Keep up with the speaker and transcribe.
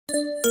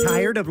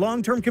Tired of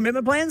long-term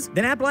commitment plans?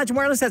 Then Appalachian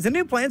Wireless has the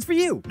new plans for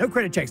you. No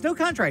credit checks, no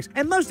contracts,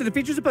 and most of the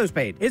features are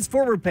postpaid. It's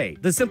forward pay,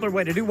 the simpler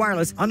way to do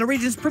wireless on the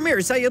region's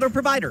premier cellular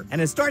provider.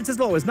 And it starts as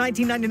low as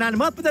 $19.99 a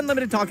month with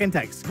unlimited talk and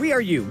text. We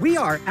are you. We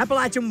are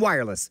Appalachian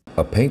Wireless.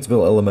 A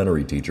Paintsville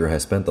Elementary teacher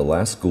has spent the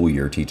last school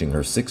year teaching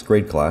her 6th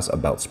grade class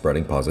about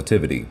spreading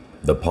positivity.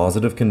 The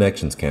Pawsitive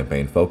Connections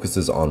Campaign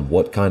focuses on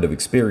what kind of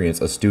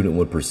experience a student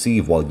would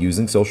perceive while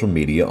using social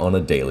media on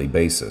a daily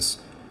basis.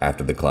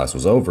 After the class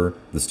was over,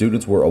 the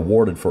students were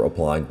awarded for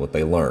applying what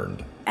they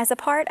learned. As a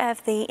part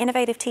of the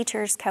Innovative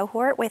Teachers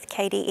cohort with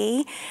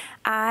KDE,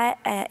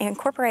 I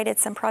incorporated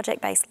some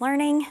project-based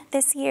learning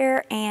this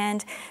year,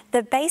 and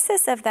the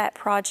basis of that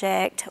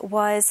project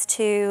was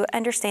to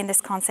understand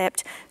this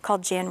concept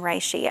called Gen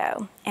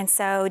ratio. And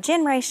so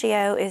Gen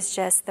ratio is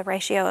just the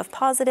ratio of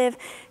positive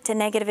to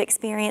negative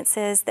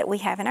experiences that we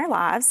have in our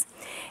lives.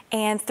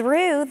 And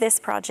through this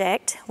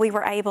project, we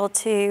were able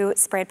to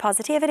spread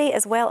positivity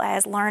as well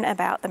as learn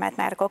about the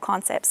mathematical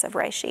concepts of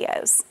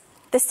ratios.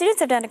 The students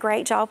have done a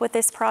great job with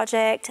this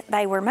project.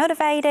 They were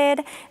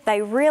motivated.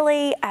 They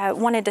really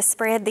wanted to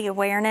spread the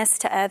awareness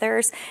to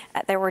others.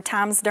 There were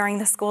times during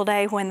the school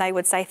day when they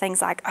would say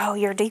things like, "Oh,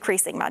 you're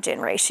decreasing my Gen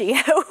ratio,"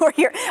 or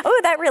 "Oh,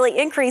 that really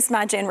increased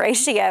my Gen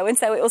ratio." And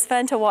so it was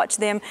fun to watch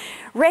them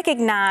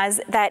recognize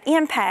that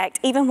impact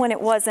even when it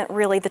wasn't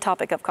really the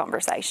topic of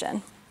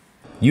conversation.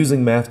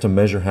 Using math to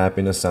measure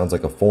happiness sounds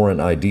like a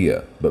foreign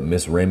idea, but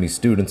Miss Ramey's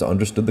students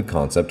understood the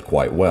concept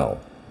quite well.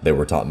 They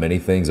were taught many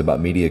things about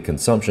media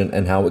consumption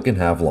and how it can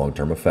have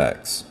long-term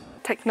effects.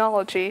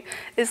 Technology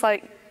is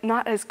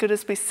not as good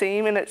as we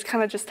seem, and it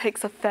kind of just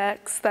takes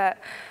effects that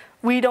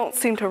we don't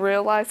seem to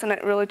realize, and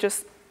it really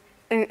just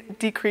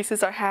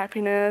decreases our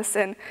happiness,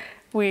 and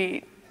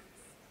we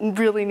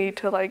really need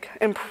to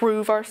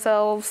improve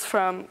ourselves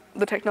from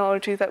the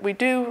technology that we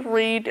do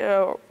read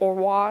or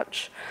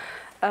watch,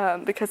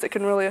 because it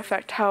can really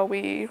affect how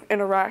we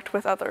interact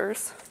with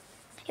others.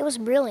 It was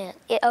brilliant.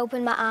 It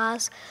opened my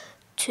eyes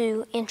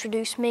to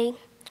introduce me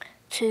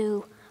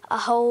to a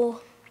whole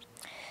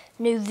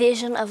new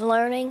vision of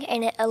learning,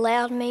 and it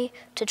allowed me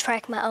to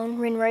track my own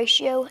Gen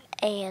ratio,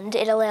 and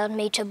it allowed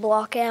me to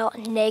block out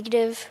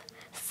negative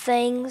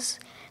things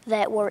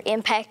that were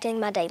impacting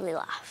my daily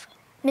life.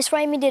 Miss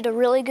Ramey did a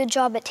really good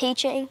job at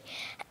teaching,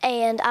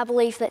 and I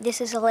believe that this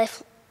is a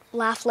life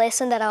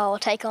lesson that I will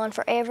take on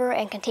forever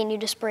and continue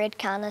to spread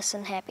kindness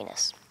and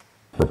happiness.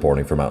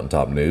 Reporting for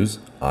Mountaintop News,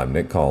 I'm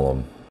Nick Collum.